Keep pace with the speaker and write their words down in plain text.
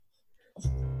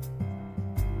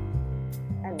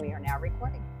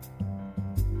recording.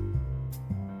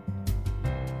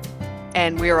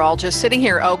 And we're all just sitting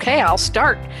here. Okay, I'll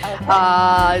start.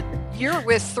 Okay. You're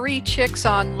with Three Chicks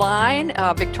Online.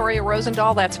 Victoria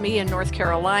Rosendahl, that's me in North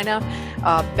Carolina.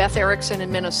 Beth Erickson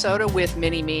in Minnesota with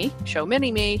Mini-Me. Show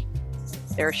Mini-Me.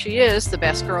 There she is, the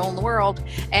best girl in the world.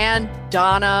 And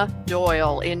Donna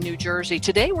Doyle in New Jersey.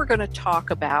 Today we're going to talk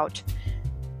about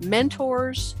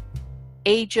mentors,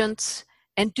 agents,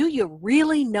 and do you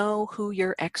really know who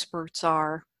your experts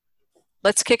are?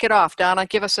 Let's kick it off. Donna,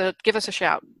 give us a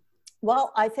shout.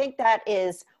 Well, I think that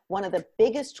is one of the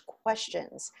biggest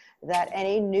questions that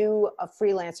any new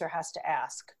freelancer has to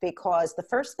ask, because the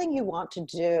first thing you want to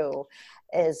do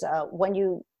is when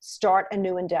you start a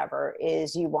new endeavor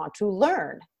is you want to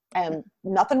learn, and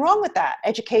nothing wrong with that.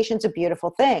 Education's a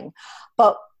beautiful thing,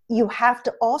 but you have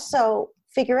to also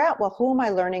figure out, well, who am I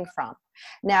learning from?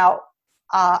 Now,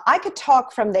 I could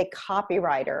talk from the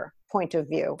copywriter point of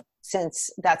view, since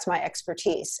that's my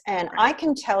expertise. And I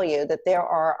can tell you that there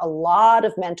are a lot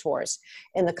of mentors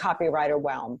in the copywriter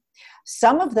realm.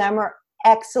 Some of them are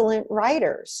excellent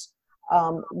writers.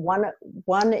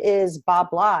 One is Bob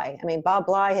Bly. I mean, Bob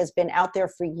Bly has been out there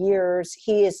for years.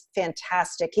 He is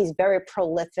fantastic. He's very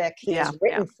prolific. He's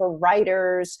written for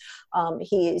writers.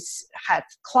 He's had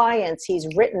clients. He's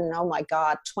written, oh my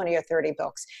God, 20 or 30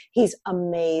 books. He's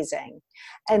amazing.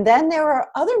 And then there are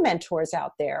other mentors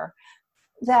out there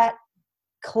that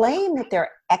claim that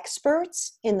they're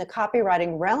experts in the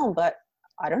copywriting realm, but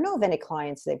I don't know of any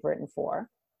clients they've written for.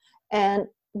 And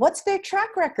what's their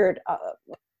track record?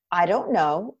 I don't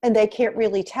know. And they can't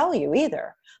really tell you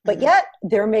either. But yet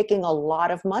they're making a lot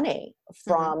of money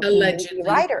from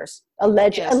writers.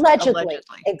 Allegedly.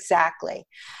 Exactly.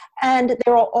 And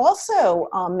there are also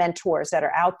mentors that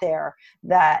are out there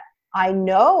that I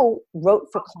know wrote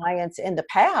for clients in the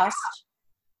past,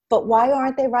 but why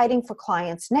aren't they writing for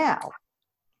clients now?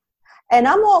 And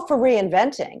I'm all for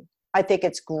reinventing. I think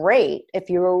it's great if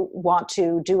you want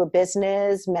to do a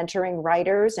business, mentoring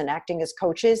writers and acting as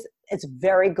coaches. It's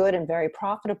very good and very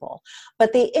profitable.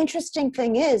 But the interesting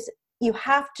thing is you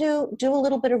have to do a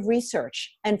little bit of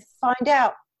research and find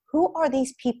out, who are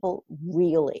these people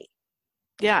really?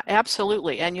 Yeah,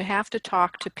 absolutely. And you have to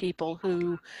talk to people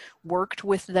who worked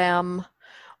with them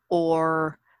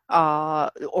or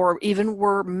even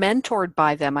were mentored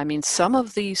by them. I mean, some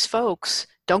of these folks,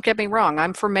 don't get me wrong,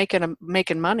 I'm for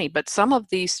making money, but some of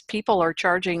these people are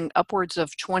charging upwards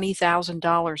of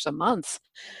 $20,000 a month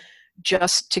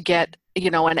just to get,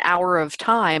 an hour of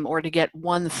time or to get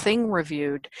one thing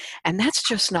reviewed. And that's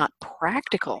just not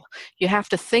practical. You have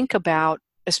to think about,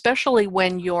 especially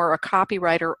when you're a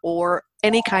copywriter or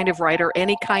any kind of writer,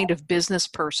 any kind of business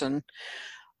person,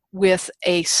 with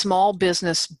a small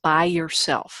business by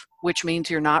yourself, which means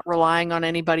you're not relying on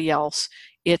anybody else.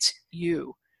 It's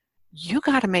you. You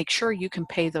got to make sure you can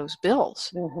pay those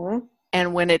bills. Mm-hmm.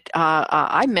 And when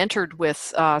I mentored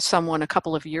with someone a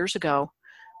couple of years ago,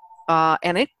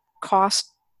 and it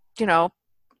cost,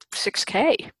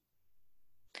 $6,000.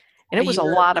 And it was a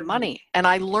lot of money. And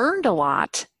I learned a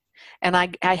lot. And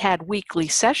I had weekly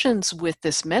sessions with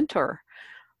this mentor.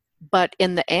 But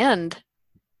in the end,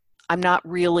 I'm not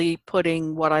really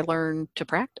putting what I learned to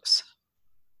practice.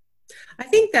 I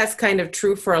think that's kind of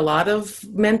true for a lot of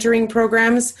mentoring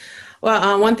programs.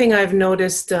 Well, one thing I've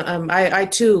noticed, I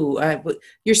too,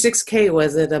 your $6,000,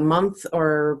 was it a month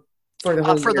or for the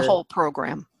whole year? For the whole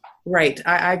program. Right.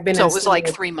 I've been. So it was like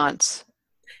 3 months.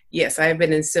 Yes, I've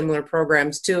been in similar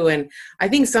programs too. And I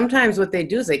think sometimes what they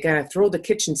do is they kind of throw the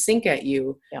kitchen sink at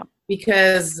you. Yeah.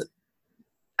 Because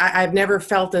I've never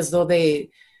felt as though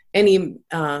any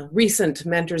recent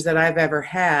mentors that I've ever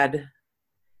had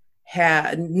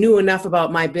knew enough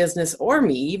about my business or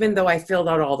me, even though I filled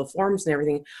out all the forms and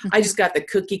everything. Mm-hmm. I just got the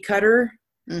cookie cutter.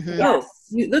 Mm-hmm. Yes.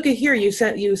 Look at here. You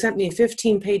sent me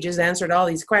 15 pages, answered all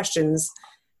these questions.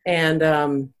 And,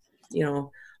 do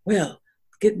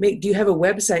you have a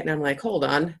website? And I'm like, hold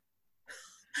on.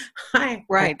 Hi.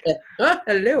 Right.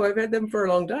 Hello. I've had them for a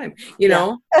long time,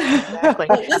 know. Exactly.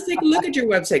 Let's take a look at your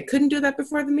website. Couldn't do that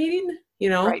before the meeting,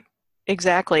 Right.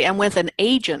 Exactly. And with an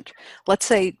agent, let's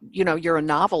say, you're a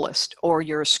novelist or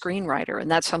you're a screenwriter, and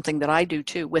that's something that I do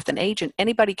too. With an agent,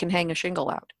 anybody can hang a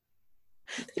shingle out.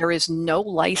 There is no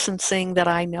licensing that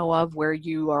I know of where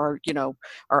you are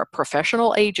a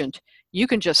professional agent. You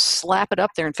can just slap it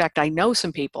up there. In fact, I know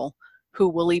some people who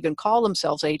will even call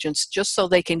themselves agents just so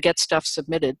they can get stuff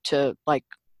submitted to like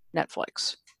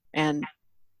Netflix and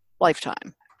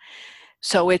Lifetime.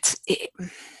 So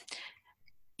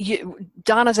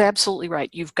Donna's absolutely right.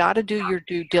 You've got to do your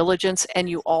due diligence, and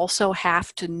you also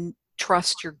have to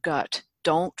trust your gut.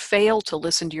 Don't fail to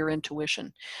listen to your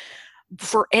intuition.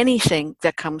 for anything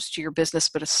that comes to your business,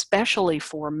 but especially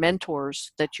for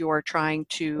mentors that you are trying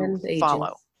to And follow.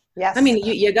 agents. Yes. I mean,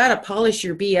 you got to polish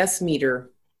your BS meter.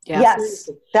 Yeah. Yes,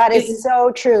 that is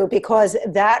so true, because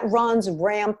that runs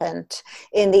rampant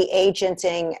in the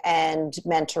agenting and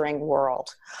mentoring world.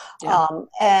 Yeah.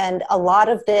 And a lot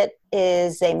of it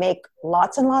is they make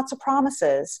lots and lots of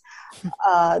promises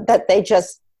that they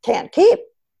just can't keep.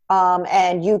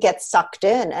 And you get sucked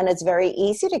in, and it's very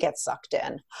easy to get sucked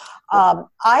in.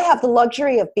 I have the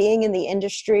luxury of being in the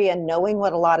industry and knowing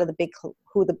what a lot of the big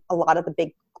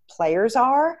players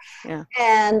are. Yeah.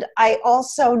 And I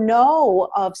also know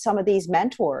of some of these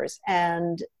mentors,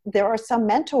 and there are some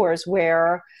mentors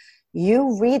where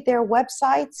you read their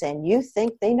websites and you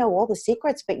think they know all the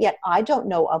secrets, but yet I don't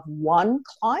know of one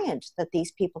client that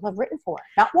these people have written for.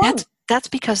 Not one. That's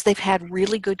because they've had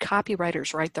really good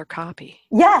copywriters write their copy.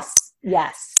 Yes.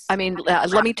 I mean,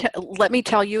 let me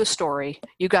tell you a story.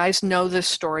 You guys know this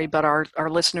story, but our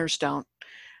listeners don't.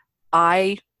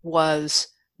 I was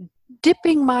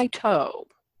dipping my toe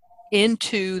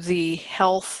into the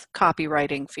health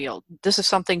copywriting field. This is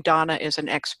something Donna is an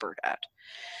expert at.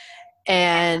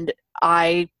 And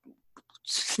I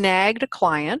snagged a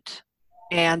client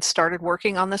and started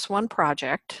working on this one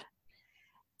project.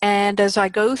 And as I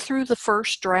go through the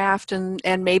first draft and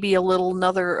maybe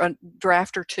another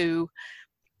draft or two,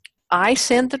 I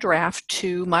send the draft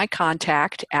to my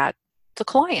contact at the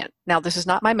client. Now, this is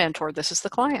not my mentor, this is the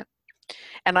client.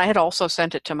 And I had also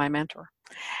sent it to my mentor.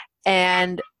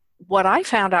 And what I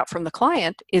found out from the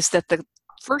client is that the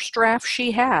first draft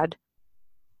she had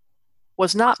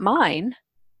was not mine,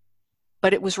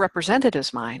 but it was represented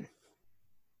as mine.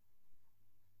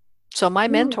 So my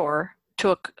mentor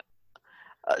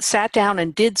sat down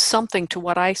and did something to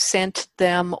what I sent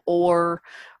them, or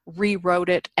rewrote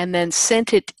it and then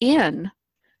sent it in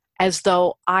as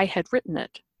though I had written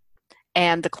it.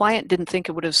 And the client didn't think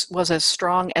it was as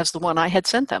strong as the one I had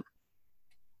sent them.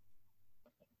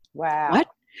 Wow. What?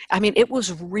 I mean, it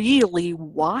was really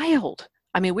wild.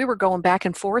 I mean, we were going back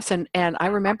and forth, and I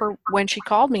remember when she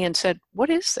called me and said, "What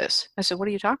is this?" I said, "What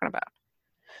are you talking about?"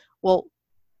 "Well,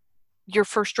 your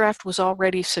first draft was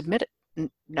already submitted."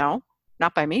 "No,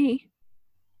 not by me."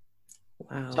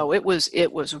 Wow. So it was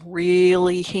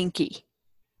really hinky.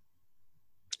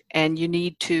 And you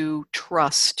need to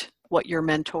trust what your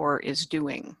mentor is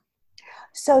doing.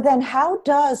 So then how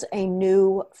does a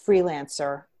new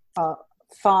freelancer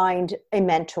find a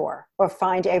mentor or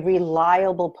find a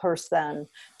reliable person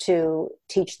to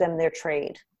teach them their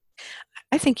trade?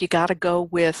 I think you got to go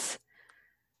with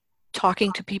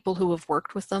talking to people who have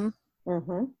worked with them.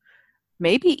 Mm-hmm.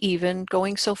 Maybe even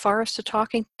going so far as to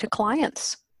talking to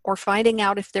clients or finding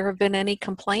out if there have been any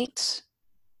complaints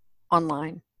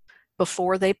online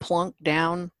before they plunk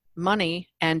down money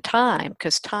and time,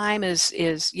 because time is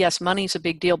yes, money's a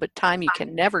big deal, but time you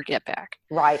can never get back.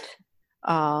 Right.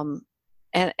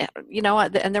 And you know,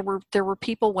 and there were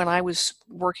people when I was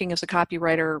working as a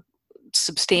copywriter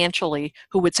substantially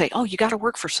who would say, "Oh, you got to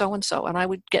work for so and so," and I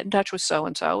would get in touch with so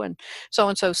and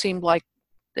so seemed like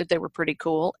they were pretty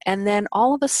cool, and then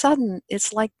all of a sudden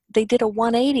it's like they did a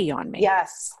 180 on me.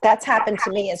 Yes, that's happened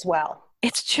to me as well.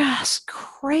 It's just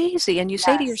crazy, and you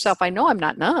say to yourself, "I know I'm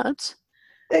not nuts.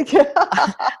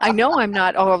 I know I'm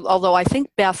not." Although I think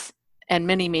Beth and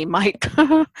Mini-Me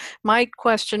might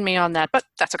question me on that, but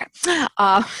that's okay.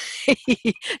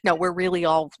 No, we're really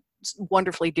all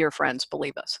wonderfully dear friends,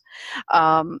 believe us.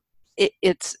 I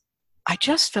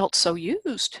just felt so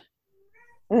used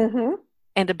Mm-hmm.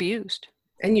 and abused.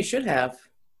 And you should have.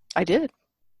 I did.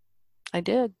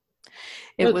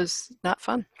 It was not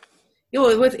fun. You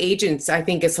know, with agents, I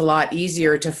think it's a lot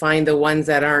easier to find the ones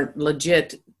that aren't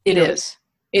legit. It is.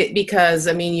 Because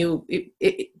I mean,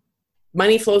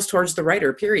 money flows towards the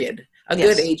writer, period. A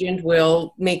good agent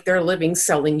will make their living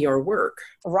selling your work.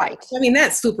 Right. I mean,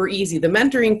 that's super easy. The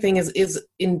mentoring thing is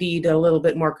indeed a little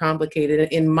bit more complicated.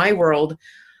 In my world,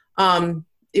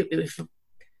 if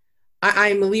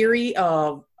I'm leery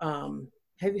of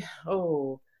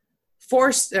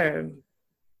forced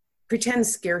pretend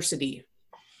scarcity.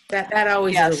 That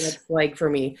always is a red flag for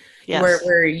me. Yes.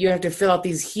 Where you have to fill out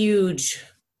these huge,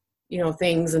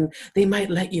 things, and they might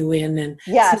let you in, and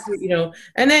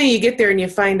and then you get there and you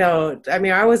find out. I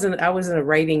mean, I was in a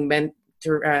writing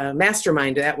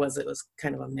mastermind. It was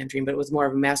kind of a mentoring, but it was more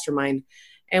of a mastermind,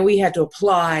 and we had to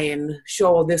apply and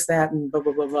show this, that, and blah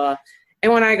blah blah blah.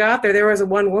 And when I got there was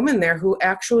one woman there who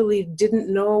actually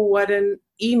didn't know what an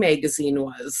e-magazine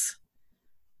was,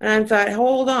 and I thought,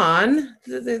 hold on,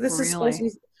 this is supposed to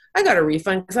be. I got a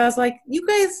refund because I was like, you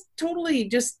guys totally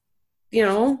just,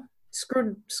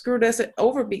 screwed us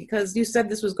over, because you said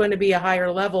this was going to be a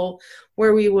higher level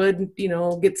where we would,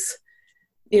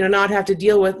 not have to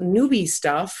deal with newbie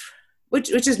stuff,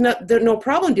 which is no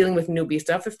problem dealing with newbie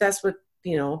stuff if that's what,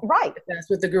 Right. if that's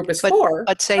what the group is for.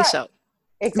 But say so.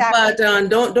 Exactly. But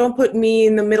don't put me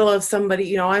in the middle of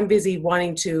somebody, I'm busy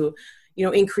wanting to,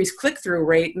 increase click-through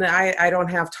rate, and I don't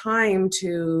have time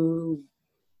to.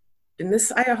 And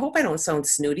this, I hope I don't sound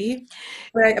snooty,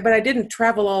 but I didn't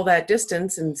travel all that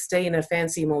distance and stay in a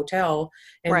fancy motel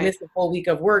and Right. miss a whole week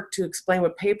of work to explain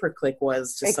what pay-per-click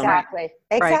was to somebody.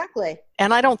 Exactly.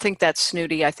 And I don't think that's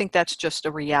snooty. I think that's just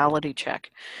a reality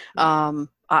check.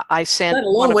 I sent Let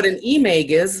alone what an EMAG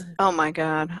is. Oh my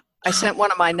God. I sent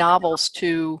one of my novels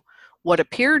to what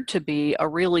appeared to be a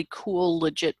really cool,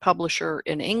 legit publisher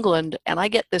in England, and I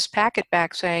get this packet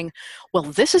back saying, well,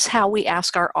 this is how we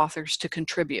ask our authors to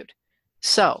contribute.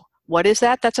 So, what is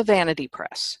that? That's a vanity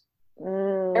press.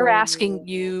 They're asking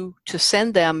you to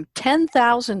send them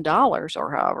 $10,000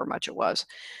 or however much it was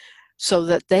so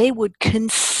that they would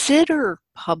consider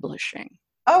publishing.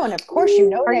 Oh, and of course,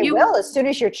 they will as soon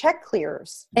as your check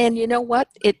clears. And you know what?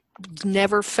 It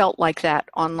never felt like that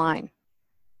online.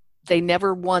 They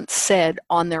never once said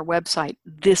on their website,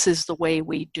 this is the way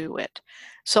we do it.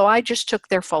 So I just took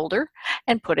their folder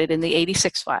and put it in the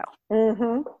 86 file.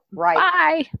 Mm-hmm. Right.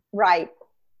 Bye. Right.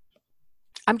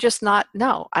 I'm just not,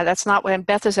 that's not when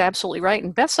Beth is absolutely right.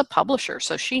 And Beth's a publisher,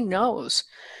 so she knows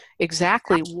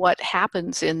exactly what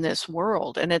happens in this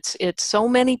world. And it's so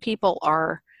many people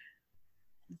are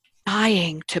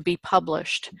dying to be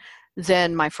published.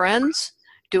 Then my friends,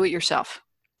 do it yourself.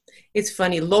 It's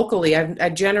funny, locally, I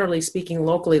generally speaking,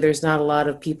 locally, there's not a lot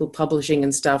of people publishing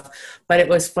and stuff, but it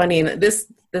was funny. And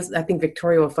this I think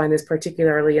Victoria will find this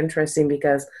particularly interesting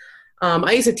because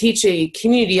I used to teach a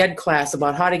community ed class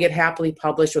about how to get happily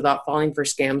published without falling for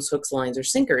scams, hooks, lines, or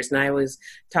sinkers. And I always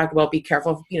talk about be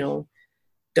careful,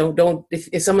 don't,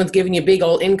 if someone's giving you a big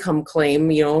old income claim,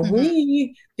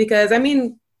 because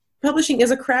publishing is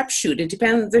a crapshoot. It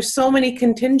depends. There's so many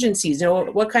contingencies.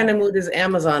 What kind of mood is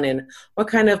Amazon in? What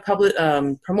kind of public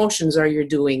promotions are you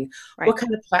doing? Right. What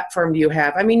kind of platform do you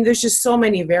have? There's just so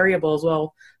many variables.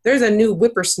 Well, there's a new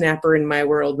whippersnapper in my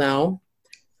world now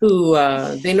who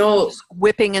they know.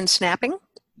 Whipping and snapping?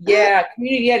 Yeah,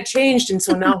 community ed changed. And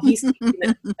so now he's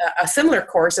taking a similar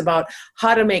course about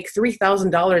how to make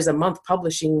 $3,000 a month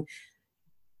publishing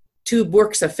 2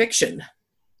 works of fiction.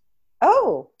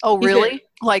 Oh, really?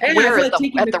 Like where at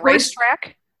the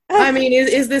racetrack?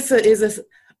 Is this?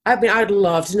 I'd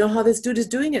love to know how this dude is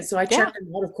doing it. So I checked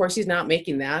him out. Of course, he's not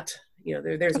making that.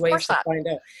 There's ways to find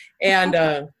out. And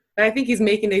I think he's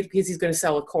making it because he's going to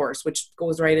sell a course, which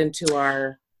goes right into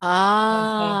our.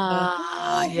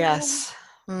 Yes.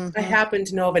 Mm-hmm. I happen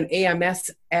to know of an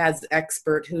AMS ads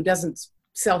expert who doesn't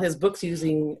sell his books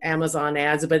using Amazon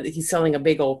ads, but he's selling a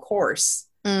big old course.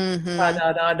 Mm-hmm.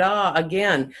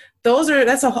 Again,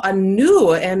 that's a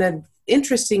new and an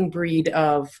interesting breed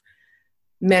of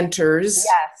mentors.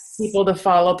 Yes. People to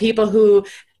follow, people who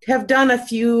have done a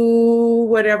few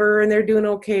whatever and they're doing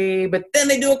okay, but then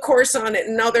they do a course on it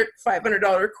and now their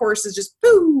 $500 course is just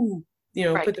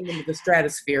put them into the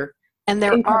stratosphere. And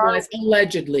there are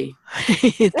allegedly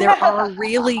there are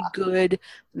really good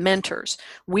mentors.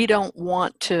 We don't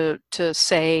want to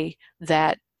say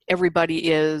that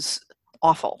everybody is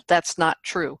awful. That's not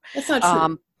true. That's not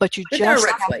true. But you just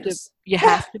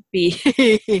have to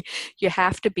be you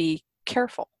have to be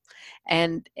careful.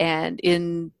 And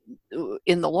in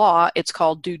the law, it's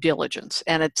called due diligence,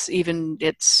 and it's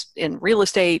in real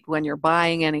estate when you're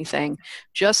buying anything.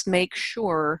 Just make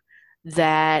sure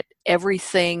that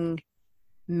everything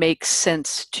makes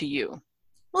sense to you.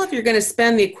 Well, if you're going to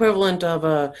spend the equivalent of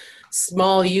a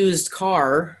small used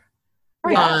car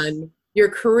on your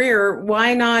career,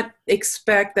 why not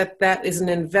expect that is an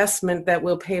investment that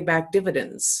will pay back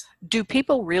dividends? Do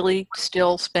people really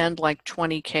still spend like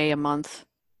 $20,000 a month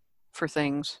for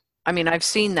things? I've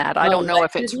seen that. I don't know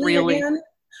if it's really. Again?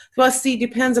 Well, see,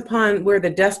 depends upon where the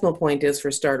decimal point is for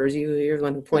starters. You're the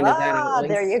one who pointed that out.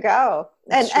 There you go.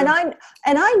 And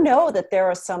I know that there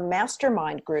are some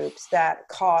mastermind groups that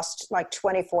cost like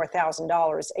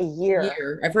 $24,000 a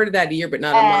year. I've heard of that a year, but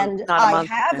not a month. And I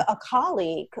have a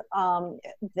colleague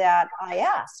that I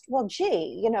asked, well,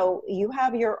 gee, you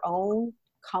have your own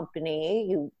company.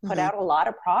 You put out a lot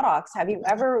of products. Have you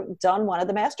ever done one of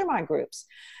the mastermind groups?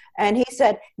 And he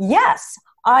said, yes,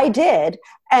 I did.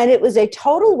 And it was a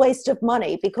total waste of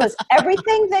money because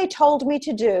everything they told me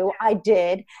to do, I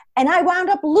did. And I wound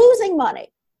up losing money.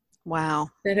 Wow.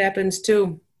 That happens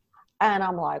too. And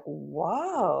I'm like,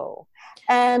 whoa.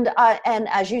 And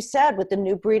as you said, with the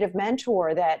new breed of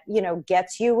mentor that,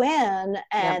 gets you in,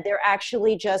 and Yep. they're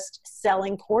actually just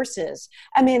selling courses.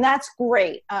 I mean, that's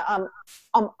great. I'm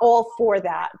all for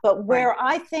that. But where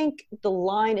I think the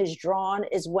line is drawn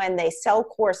is when they sell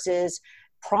courses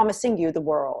promising you the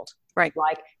world. Right.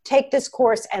 Like, take this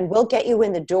course and we'll get you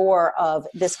in the door of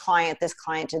this client,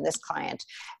 and this client.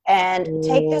 And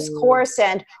take this course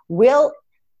and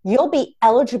you'll be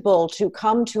eligible to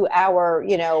come to our,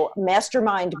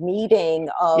 mastermind meeting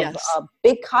of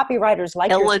big copywriters like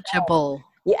Eligible. yourself.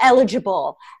 You're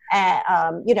eligible. And,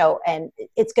 and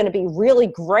it's going to be really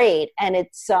great. And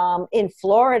it's in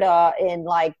Florida in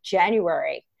like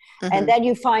January. Mm-hmm. And then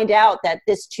you find out that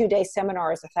this 2-day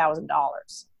seminar is $1,000.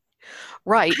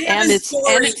 Right. And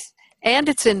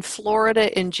it's in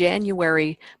Florida in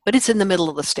January, but it's in the middle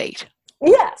of the state.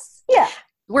 Yes. Yeah.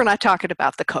 We're not talking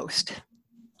about the coast.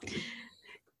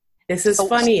 This is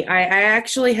funny. I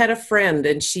actually had a friend,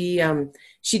 and she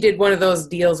did one of those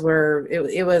deals where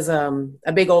it was a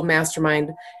big old mastermind,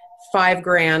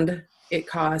 $5,000 it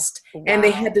cost, and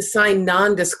they had to sign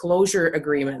non-disclosure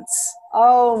agreements.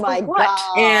 Oh my God!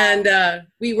 And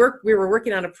we were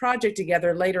working on a project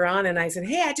together later on, and I said,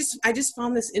 "Hey, I just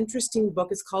found this interesting book.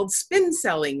 It's called Spin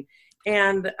Selling,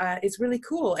 and it's really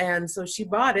cool." And so she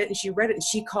bought it and she read it, and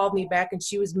she called me back, and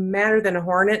she was madder than a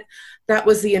hornet. That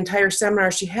was the entire seminar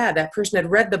she had. That person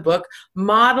had read the book,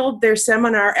 modeled their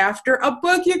seminar after a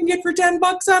book you can get for $10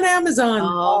 on Amazon.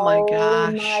 Oh my gosh!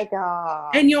 Oh my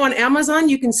God! And on Amazon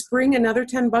you can spring another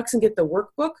 $10 and get the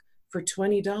workbook for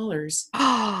 $20.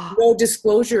 No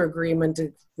disclosure agreement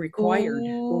required.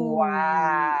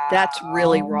 Wow. That's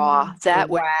really raw. That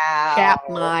would chap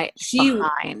my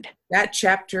behind. That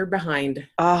chapter behind.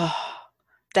 Oh,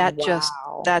 that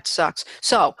sucks.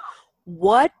 So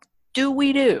what do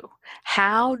we do?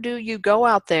 How do you go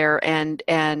out there and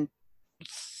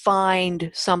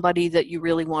find somebody that you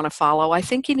really want to follow? I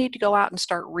think you need to go out and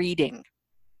start reading.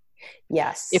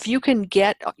 Yes. If you can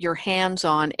get your hands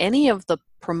on any of the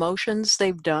promotions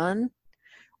they've done,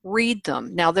 read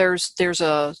them. Now there's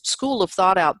a school of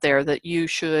thought out there that you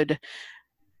should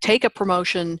take a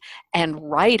promotion and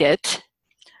write it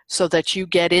so that you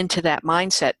get into that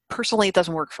mindset. Personally, it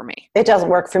doesn't work for me. It doesn't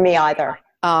work for me either.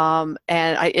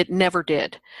 It never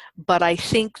did. But I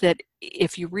think that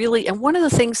if you really, and one of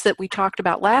the things that we talked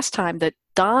about last time that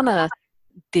Donna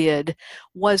did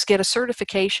was get a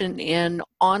certification in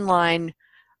online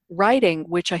writing,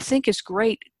 which I think is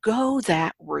great. Go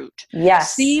that route.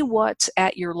 Yes. See what's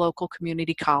at your local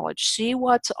community college. See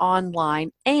what's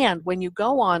online. And when you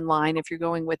go online, if you're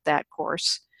going with that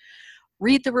course,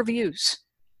 read the reviews.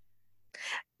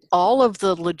 All of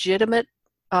the legitimate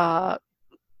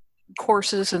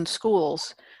courses and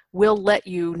schools will let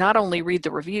you not only read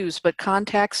the reviews, but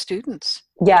contact students.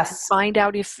 Yes. Find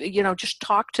out if, just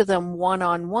talk to them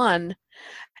one-on-one.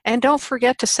 And don't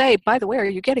forget to say, by the way, are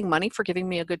you getting money for giving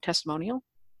me a good testimonial?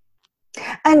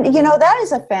 And, that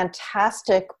is a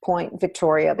fantastic point,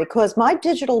 Victoria, because my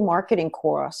digital marketing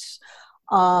course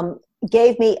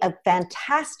gave me a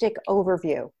fantastic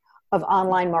overview of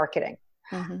online marketing.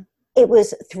 Mm-hmm. It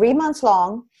was 3 months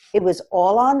long. It was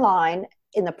all online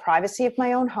in the privacy of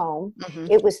my own home. Mm-hmm.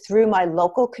 It was through my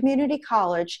local community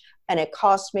college, and it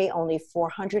cost me only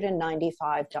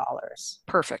 $495.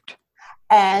 Perfect.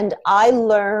 And I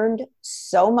learned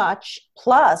so much.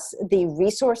 Plus, the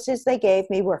resources they gave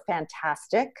me were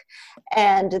fantastic.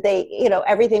 And they,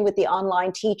 everything with the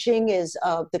online teaching is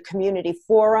the community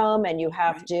forum, and you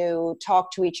have to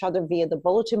talk to each other via the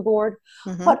bulletin board.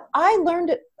 Mm-hmm. But I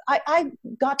learned I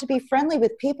got to be friendly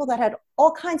with people that had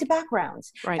all kinds of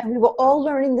backgrounds. Right. And we were all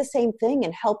learning the same thing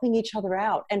and helping each other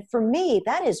out. And for me,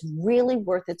 that is really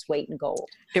worth its weight in gold.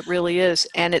 It really is.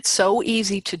 And it's so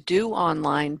easy to do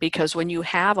online because when you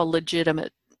have a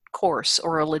legitimate course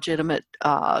or a legitimate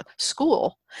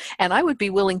school, and I would be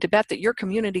willing to bet that your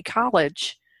community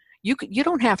college, you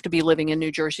don't have to be living in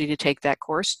New Jersey to take that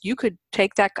course. You could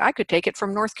take that. I could take it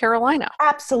from North Carolina.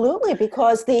 Absolutely,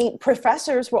 because the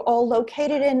professors were all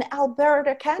located in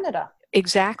Alberta, Canada.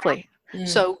 Exactly. Mm.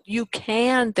 So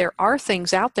there are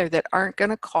things out there that aren't going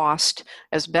to cost,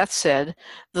 as Beth said,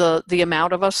 the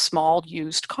amount of a small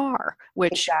used car,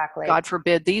 which exactly. God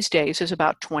forbid these days is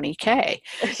about $20,000.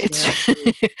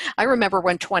 I remember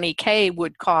when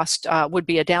 $20,000 would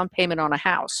be a down payment on a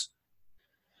house.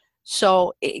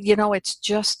 So, it's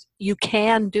just, you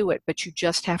can do it, but you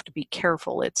just have to be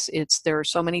careful. There are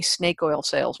so many snake oil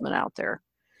salesmen out there.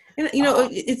 And,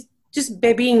 it's just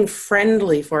by being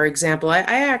friendly, for example. I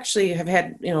actually have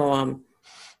had, I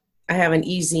have an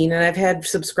e-zine, and I've had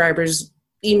subscribers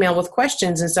email with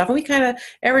questions and stuff. And we kind of,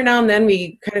 every now and then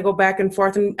we kind of go back and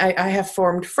forth, and I have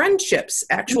formed friendships,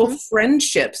 actual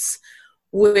friendships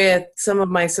with some of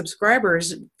my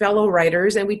subscribers, fellow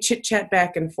writers, and we chit chat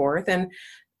back and forth. And,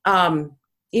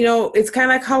 it's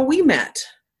kind of like how we met.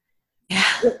 Yeah.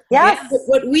 Yes.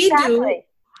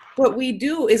 What we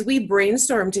do is we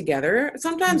brainstorm together.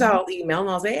 Sometimes I'll email and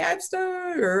I'll say, hey, I'm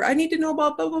stuck, or I need to know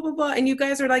about blah, blah, blah, blah. And you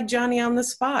guys are like Johnny on the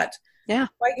spot. Yeah.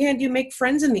 Why can't you make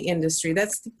friends in the industry?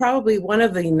 That's probably one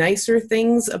of the nicer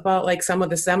things about like some of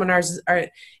the seminars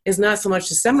is not so much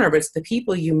the seminar, but it's the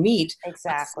people you meet.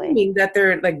 Exactly. Assuming that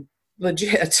they're like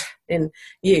legit. And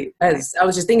as I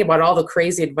was just thinking about all the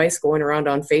crazy advice going around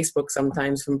on Facebook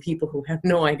sometimes from people who have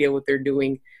no idea what they're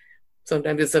doing.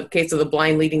 Sometimes it's a case of the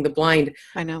blind leading the blind.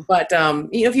 I know. But,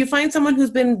 if you find someone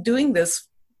who's been doing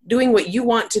what you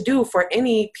want to do for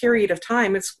any period of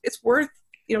time, it's worth,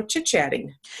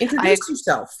 chit-chatting. Introduce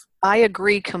yourself. I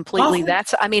agree completely.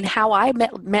 Awesome. How I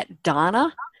met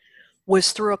Donna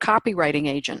was through a copywriting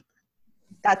agent.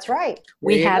 That's right.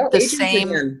 We had the Agents same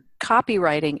again.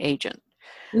 copywriting agent.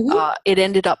 It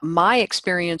ended up, my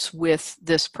experience with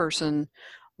this person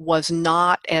was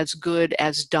not as good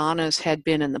as Donna's had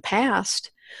been in the past,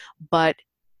 but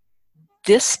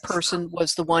this person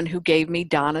was the one who gave me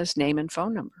Donna's name and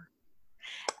phone number.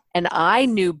 And I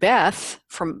knew Beth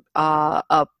from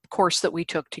a course that we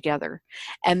took together.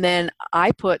 And then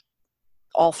I put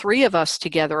all three of us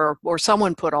together, or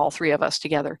someone put all three of us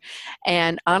together.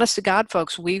 And honest to God,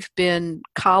 folks, we've been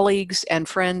colleagues and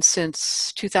friends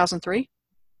since 2003.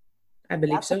 I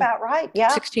believe That's so. about right. Yeah.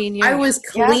 16 years. I was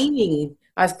cleaning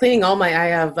I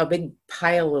have a big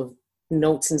pile of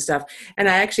notes and stuff. And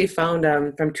I actually found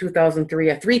from 2003,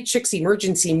 a Three Chicks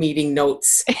emergency meeting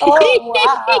notes. Oh,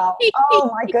 wow.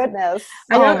 Oh, my goodness.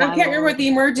 I can't remember what the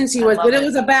emergency was, but it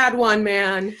was a bad one,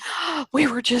 man. We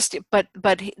were just, but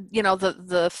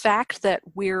the fact that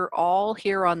we're all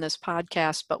here on this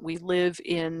podcast, but we live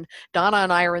Donna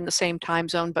and I are in the same time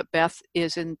zone, but Beth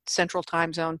is in Central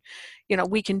Time Zone.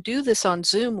 We can do this on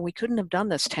Zoom. We couldn't have done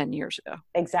this 10 years ago.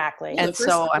 Exactly. And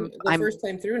the first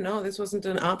time through, no, this wasn't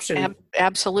an option.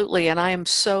 Absolutely. And I am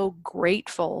so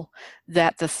grateful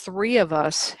that the three of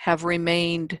us have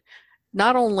remained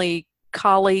not only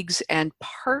colleagues and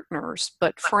partners,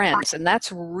 but friends. And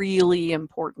that's really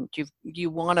important. You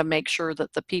want to make sure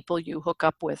that the people you hook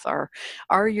up with are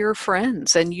your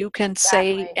friends, and you can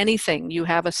say anything. You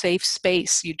have a safe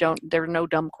space. There are no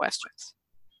dumb questions.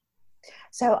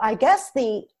 So I guess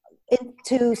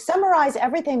to summarize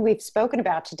everything we've spoken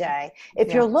about today,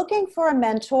 if you're looking for a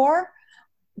mentor,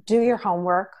 do your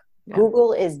homework. Yeah.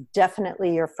 Google is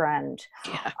definitely your friend.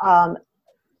 Yeah.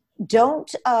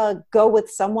 Don't go with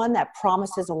someone that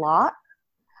promises a lot,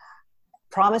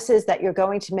 promises that you're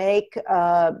going to make,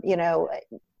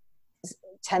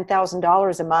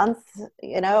 $10,000 a month,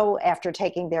 after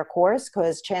taking their course,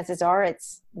 because chances are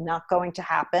it's not going to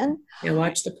happen. Yeah,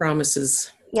 watch the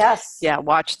promises. Yes. Yeah,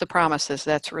 watch the promises.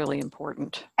 That's really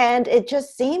important. And it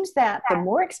just seems that the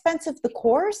more expensive the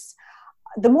course,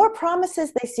 the more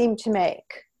promises they seem to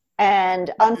make.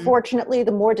 And unfortunately,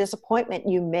 the more disappointment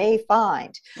you may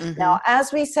find. Mm-hmm. Now,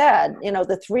 as we said,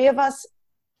 the three of us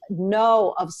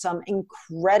know of some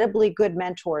incredibly good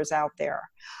mentors out there.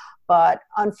 But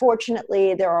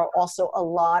unfortunately, there are also a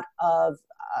lot of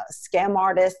scam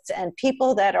artists and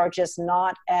people that are just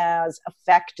not as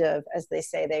effective as they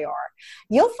say they are.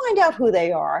 You'll find out who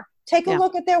they are. Take a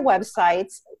look at their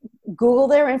websites, Google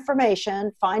their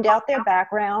information, find out their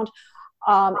background.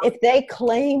 If they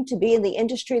claim to be in the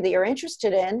industry that you're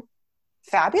interested in,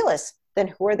 fabulous. Then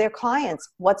who are their clients?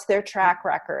 What's their track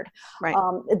record? Right.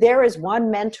 There is one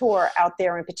mentor out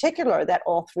there in particular that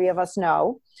all three of us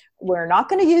know. We're not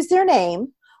going to use their name,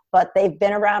 but they've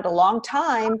been around a long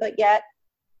time, but yet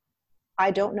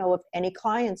I don't know of any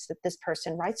clients that this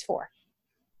person writes for.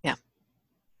 Yeah.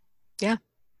 Yeah.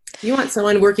 You want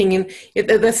someone working in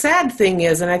the sad thing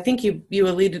is, and I think you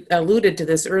alluded to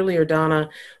this earlier, Donna,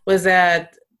 was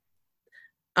that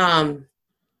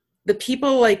the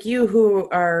people like you who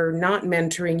are not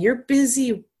mentoring, you're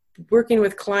busy working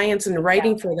with clients and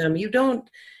writing for them.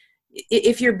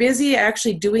 If you're busy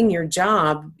actually doing your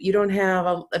job, you don't have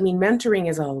mentoring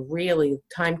is a really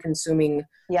time consuming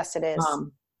yes, it is.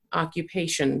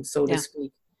 Occupation, so to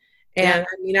speak. And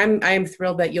I'm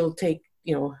thrilled that you'll take,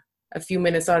 a few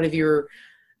minutes out of your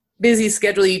busy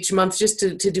schedule each month just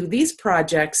to do these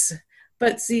projects.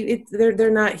 But see,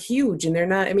 they're not huge, and they're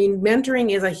not.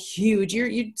 Mentoring is a huge.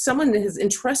 Someone has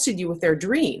entrusted you with their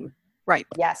dream. Right.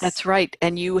 Yes. That's right.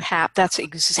 And that's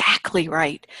exactly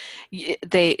right.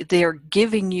 They're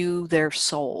giving you their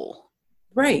soul.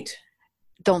 Right.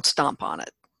 Don't stomp on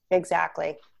it.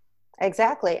 Exactly.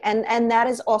 Exactly. And that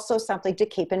is also something to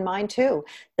keep in mind too.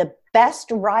 The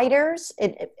best writers,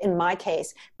 in my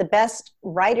case, the best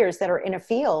writers that are in a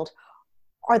field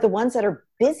are the ones that are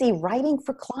busy writing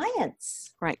for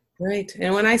clients. Right. Right.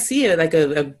 And when I see it, like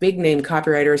a big name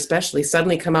copywriter especially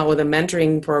suddenly come out with a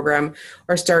mentoring program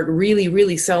or start really,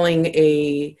 really selling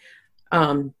a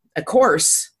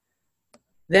course,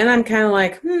 then I'm kind of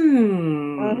like,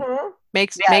 Mm-hmm.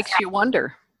 Makes you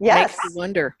wonder. Yes. Makes you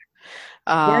wonder.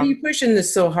 Why are you pushing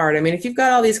this so hard? I mean, if you've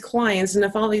got all these clients and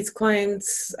if all these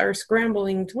clients are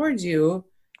scrambling towards you.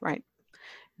 Right.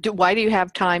 Why do you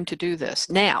have time to do this?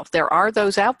 Now, there are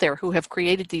those out there who have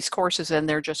created these courses and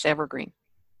they're just evergreen.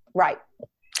 Right.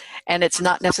 And it's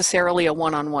not necessarily a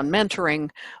one-on-one mentoring.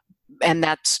 And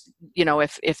that's,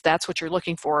 if that's what you're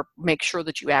looking for, make sure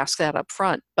that you ask that up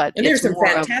front. But And there's some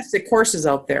fantastic courses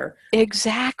out there.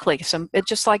 Exactly. It's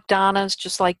just like Donna's,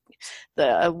 just like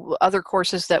the other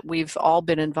courses that we've all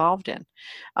been involved in.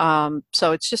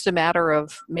 So it's just a matter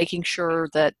of making sure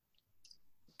that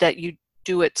you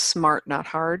do it smart, not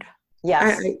hard.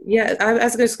 Yes. I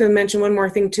was just going to mention one more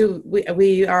thing too.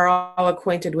 We are all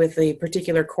acquainted with a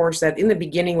particular course that in the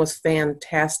beginning was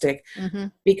fantastic,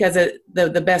 because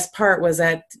the best part was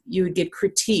that you would get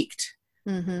critiqued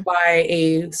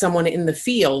by someone in the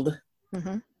field.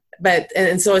 But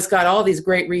and so it's got all these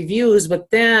great reviews, but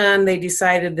then they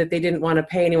decided that they didn't want to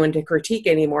pay anyone to critique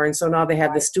anymore, and so now they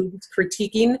have the students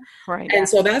critiquing. Right. And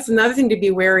so that's another thing to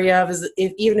be wary of, is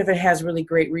even if it has really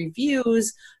great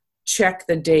reviews, check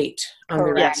the date on the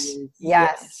reviews.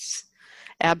 Yes.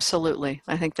 Absolutely.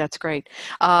 I think that's great.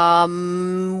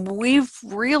 We've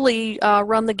really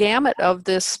run the gamut of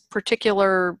this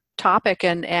particular topic,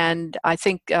 and I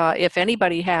think if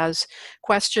anybody has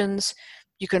questions,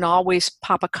 you can always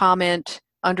pop a comment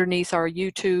underneath our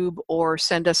YouTube or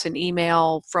send us an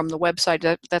email from the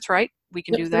website. That's right? We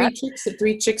can do that.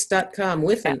 3chicks@3chicks.com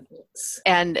with an X.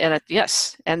 And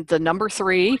yes, and the number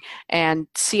 3 and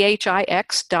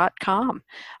CHIX.com.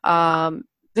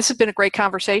 This has been a great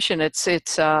conversation. It's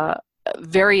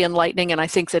very enlightening, and I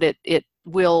think that it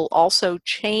will also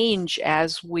change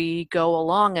as we go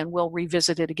along, and we'll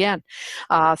revisit it again.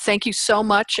 Thank you so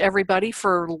much, everybody,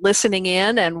 for listening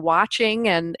in and watching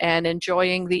and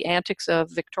enjoying the antics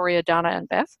of Victoria, Donna, and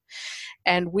Beth.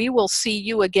 And we will see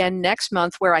you again next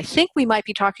month, where I think we might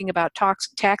be talking about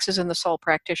taxes and the sole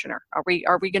practitioner. Are we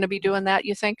going to be doing that,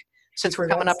 you think, since we're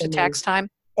coming up to tax time?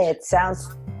 It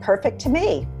sounds perfect to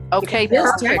me. Okay,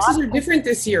 yes, perfect. Taxes are different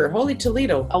this year. Holy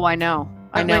Toledo. Oh, I know.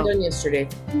 Got mine done yesterday.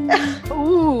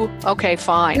 Ooh, okay,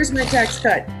 fine. Here's my tax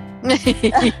cut.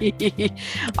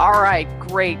 All right,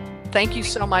 great. Thank you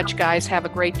so much, guys. Have a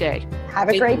great day. Have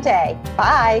a great day.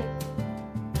 Bye.